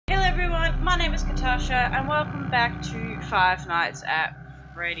my name is Katasha, and welcome back to Five Nights at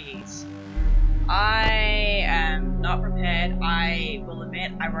Freddy's. I am not prepared, I will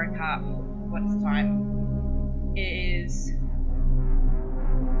admit. I woke up. What's the time? It is...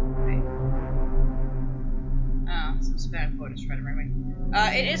 some spam call just trying to ring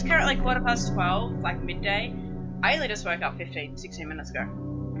me. It is currently 12:15, like midday. I only just woke up 16 minutes ago.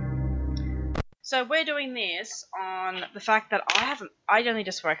 So we're doing this on the fact that I only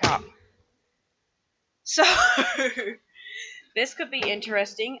just woke up. So, this could be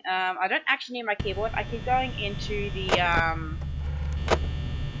interesting. I don't actually need my keyboard. I keep going into the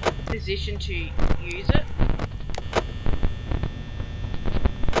position to use it.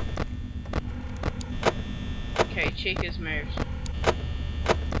 Okay, Chica's moved.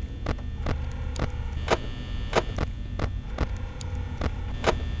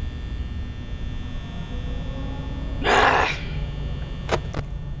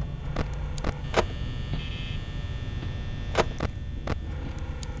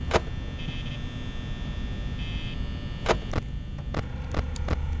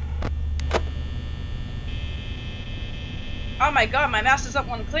 Oh my god, my mouse is up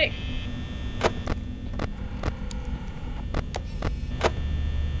one click.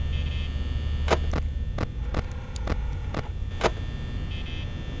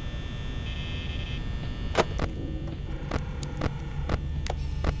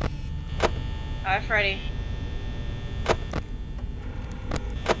 Hi, Freddy.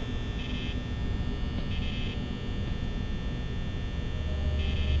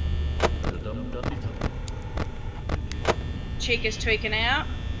 Chica's tweaking out,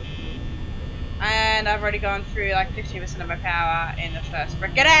 and I've already gone through like 50% of my power in the first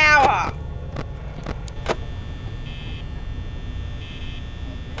frickin' hour.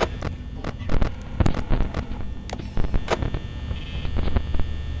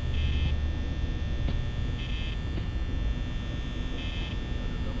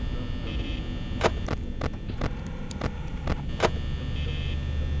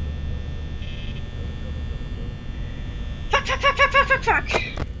 Fuck.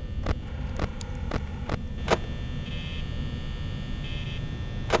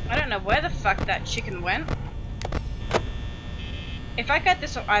 I don't know where the fuck that chicken went. If I get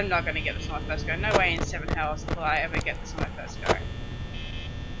this, I'm not gonna get this on my first go. No way in 7 hours will I ever get this on my first go.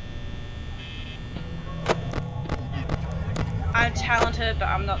 I'm talented, but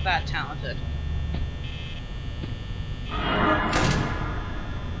I'm not that talented.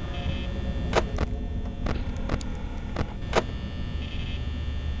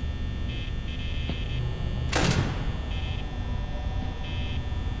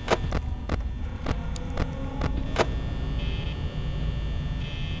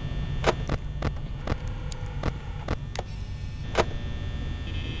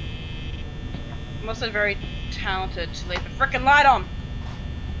 I'm also very talented to leave the frickin' light on.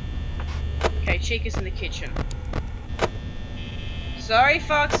 Okay, Chica's in the kitchen. Sorry,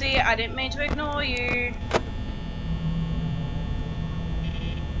 Foxy, I didn't mean to ignore you.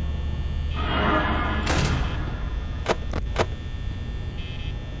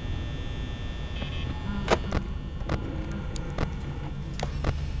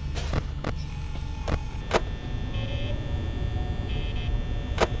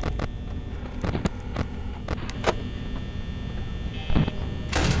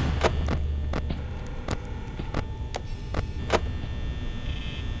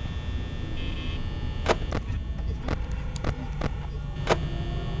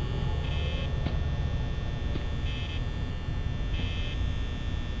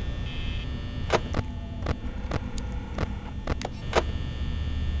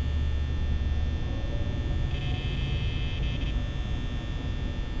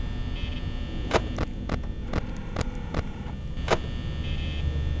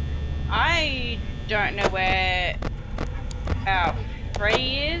 I don't know where our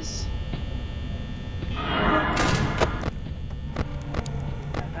Freddy is. How's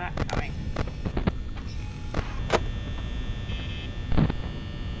that coming?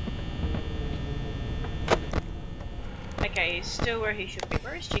 Okay, he's still where he should be.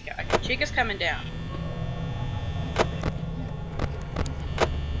 Where is Chica? Okay, Chica's coming down.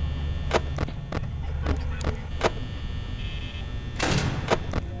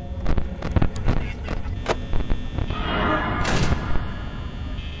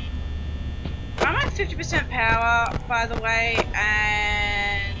 I'm at 50% power, by the way,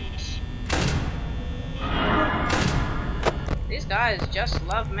 and these guys just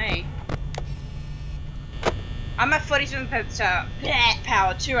love me. I'm at 47%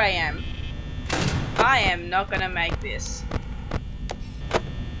 power, 2 AM. I am not gonna make this.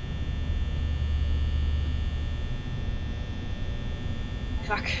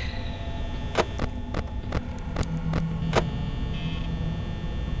 fuck.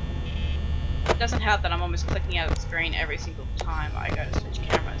 It doesn't help that I'm almost clicking out of the screen every single time I go to switch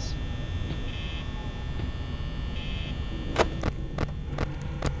cameras.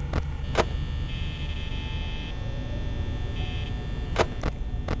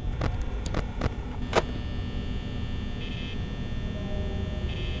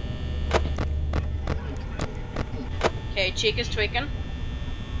 Okay, cheek is tweaking.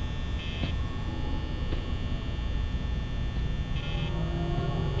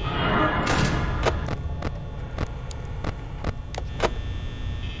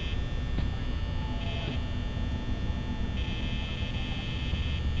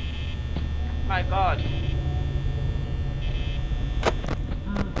 My god.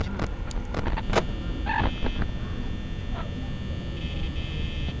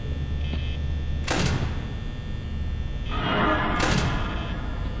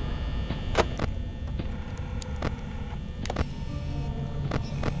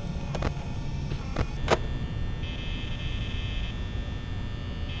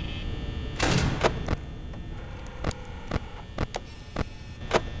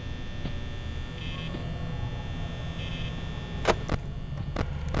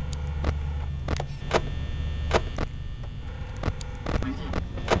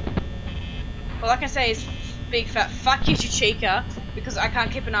 All I can say is big fat fuck you to Chica, because I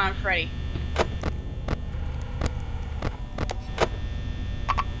can't keep an eye on Freddy.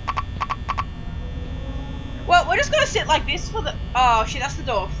 Well, we're just gonna sit like this for the— oh shit, that's the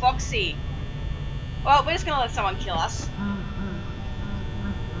door. Foxy. Well, we're just gonna let someone kill us.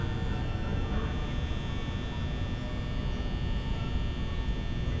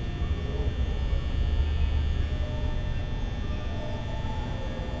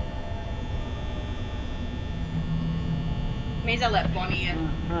 Means I let Bonnie in.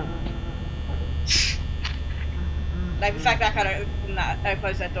 Like the fact that I can't open that,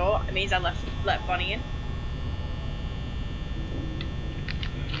 close that door, it means I let Bonnie in.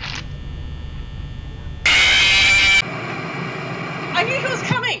 I knew he was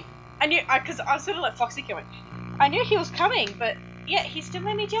coming. I knew, because I was gonna let Foxy kill me. I knew he was coming, but yeah, he still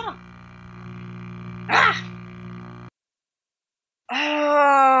made me jump. Ah!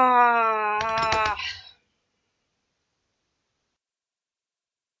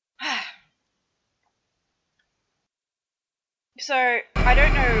 So, I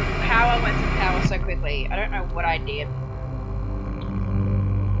don't know how I went through power so quickly. I don't know what I did.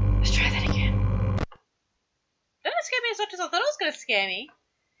 Let's try that again. Didn't scare me as much as I thought it was going to scare me.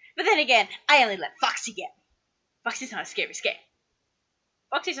 But then again, I only let Foxy get me. Foxy's not a scary scare.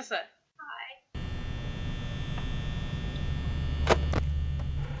 Foxy's just a— hi.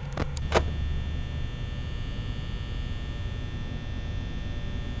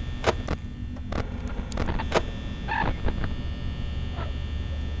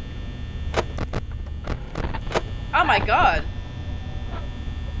 Oh my god.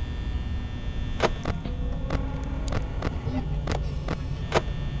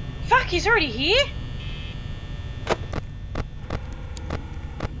 Fuck, he's already here?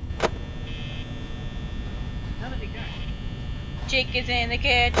 Where did he go? Chick is in the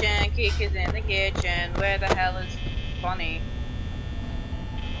kitchen, Kick is in the kitchen. Where the hell is Bonnie?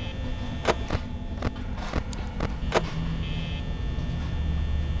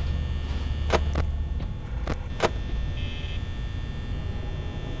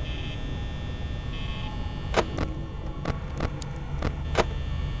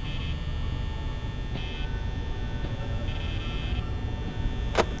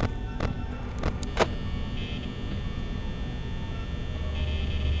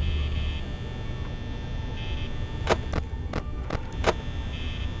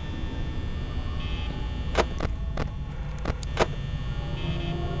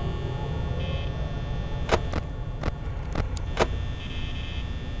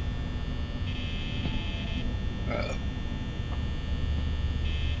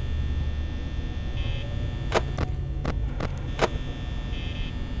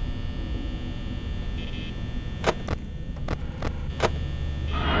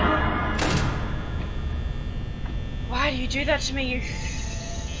 Why do you do that to me, you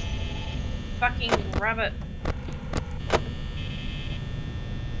fucking rabbit?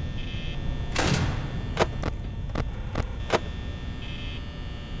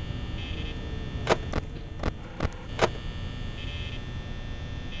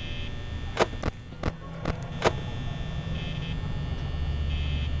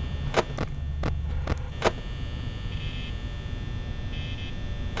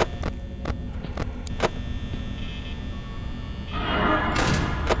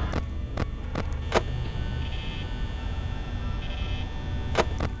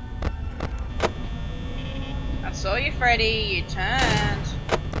 Freddy, you turned.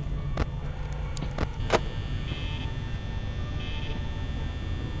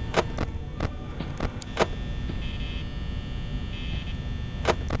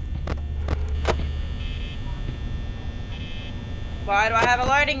 Why do I have a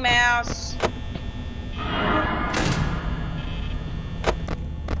loading mouse?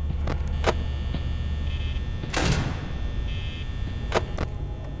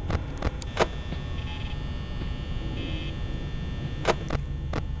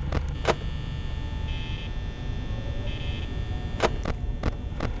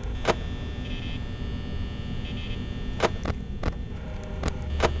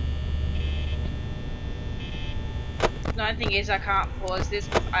 The only thing is I can't pause this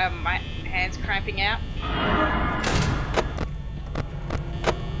because I have my hands cramping out.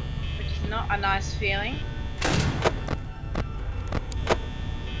 Which is not a nice feeling.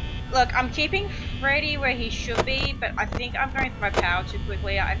 Look, I'm keeping Freddy where he should be, but I think I'm going through my power too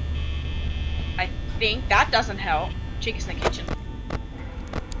quickly. I think that doesn't help. Chica's in the kitchen.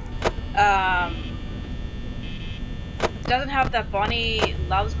 Doesn't help that Bonnie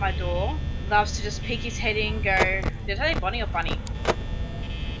loves my door. Loves to just peek his head in, go, did I say Bonnie or Bunny?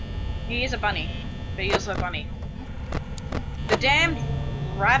 He is a bunny, but he's also a bunny. The damned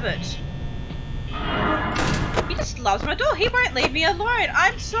rabbit. He just loves my door. He won't leave me alone.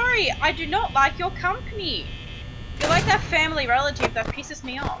 I'm sorry. I do not like your company. You're like that family relative that pisses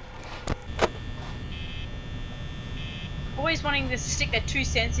me off. Always wanting to stick their 2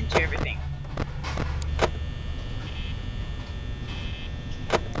 cents into everything.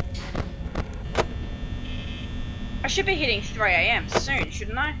 I should be hitting 3 AM soon,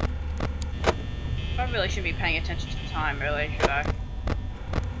 shouldn't I? I really shouldn't be paying attention to the time, really, should I?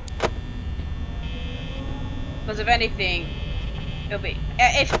 Because if anything, it'll be...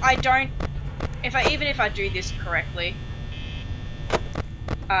 Even if I do this correctly,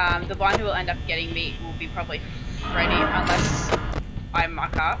 the one who will end up getting me will be probably Freddy, unless I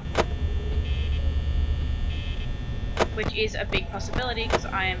muck up. Which is a big possibility, because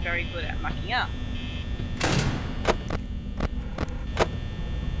I am very good at mucking up.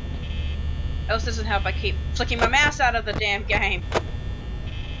 Else doesn't help I keep flicking my mouse out of the damn game.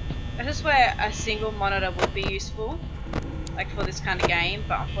 This is where a single monitor would be useful, like for this kind of game,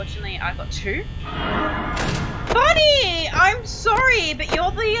 but unfortunately I got 2. Bunny! I'm sorry, but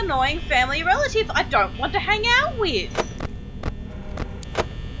you're the annoying family relative I don't want to hang out with.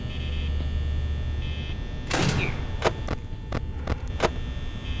 Thank you.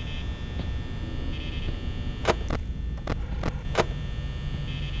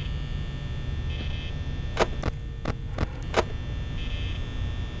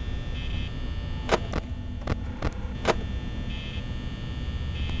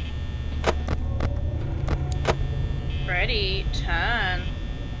 Freddy, turn.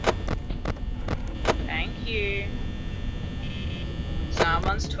 Thank you.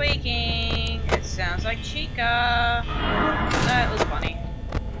 Someone's tweaking. It sounds like Chica. No, it was Bonnie.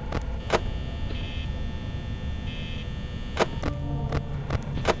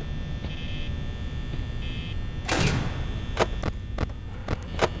 Thank you.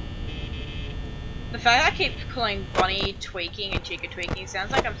 The fact I keep calling Bonnie tweaking and Chica tweaking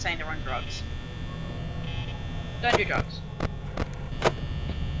sounds like I'm saying they're on drugs. Don't do drugs.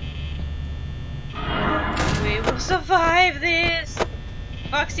 We will survive this!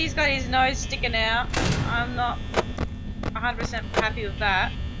 Foxy's got his nose sticking out. I'm not 100% happy with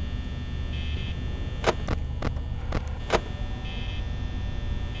that.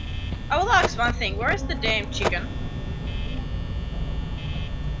 I will ask one thing, where is the damn chicken?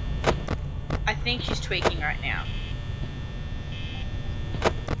 I think she's tweaking right now.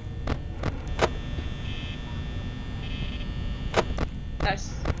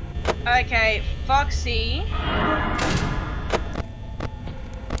 That's okay, Foxy.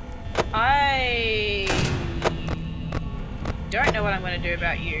 I don't know what I'm going to do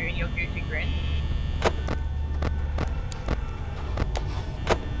about you and your goofy grin.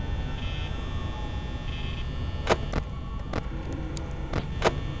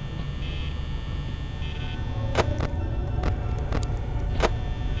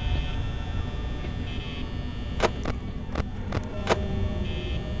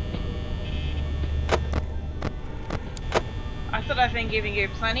 I've been giving you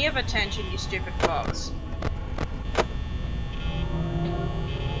plenty of attention, you stupid fox.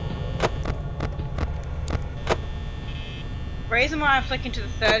 The reason why I'm flicking to the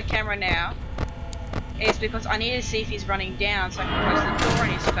 3rd camera now is because I need to see if he's running down so I can close the door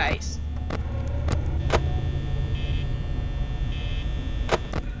in his face.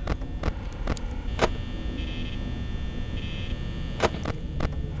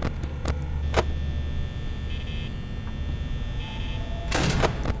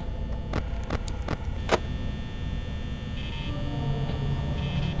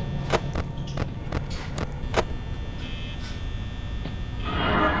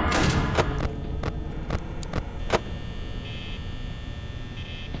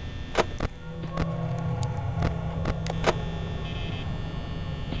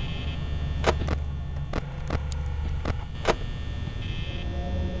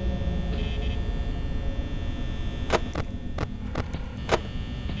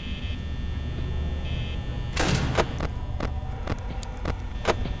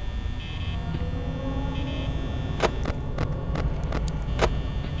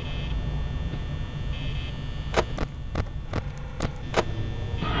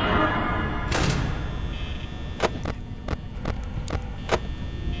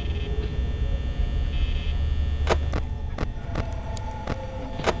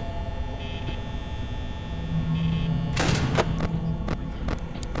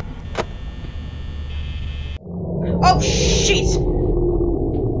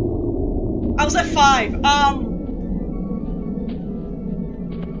 5.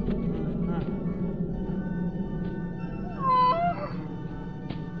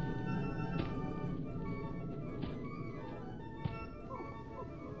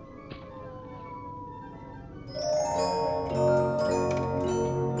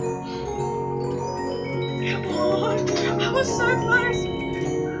 Come on, I was so close.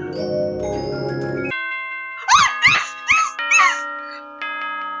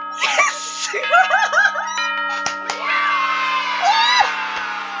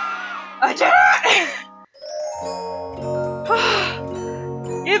 I did it!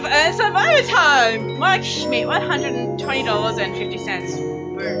 You've earned some overtime! Mike Schmidt,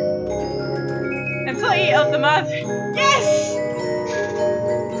 $120.50. Woo. Employee of the month! Yes!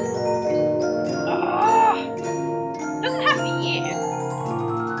 Oh, doesn't have the year.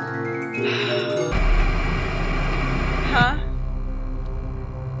 Huh?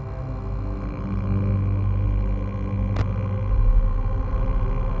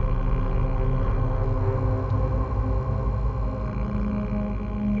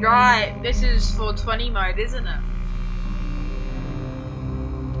 Right, this is for 20 mode, isn't it?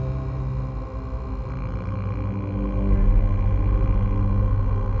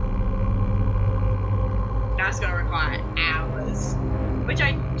 That's gonna require hours, which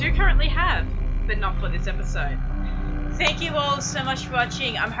I do currently have, but not for this episode. Thank you all so much for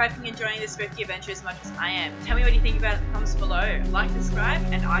watching. I'm hoping you're enjoying this spooky adventure as much as I am. Tell me what you think about it in the comments below. Like, subscribe,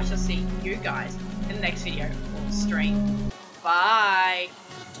 and I shall see you guys in the next video or stream.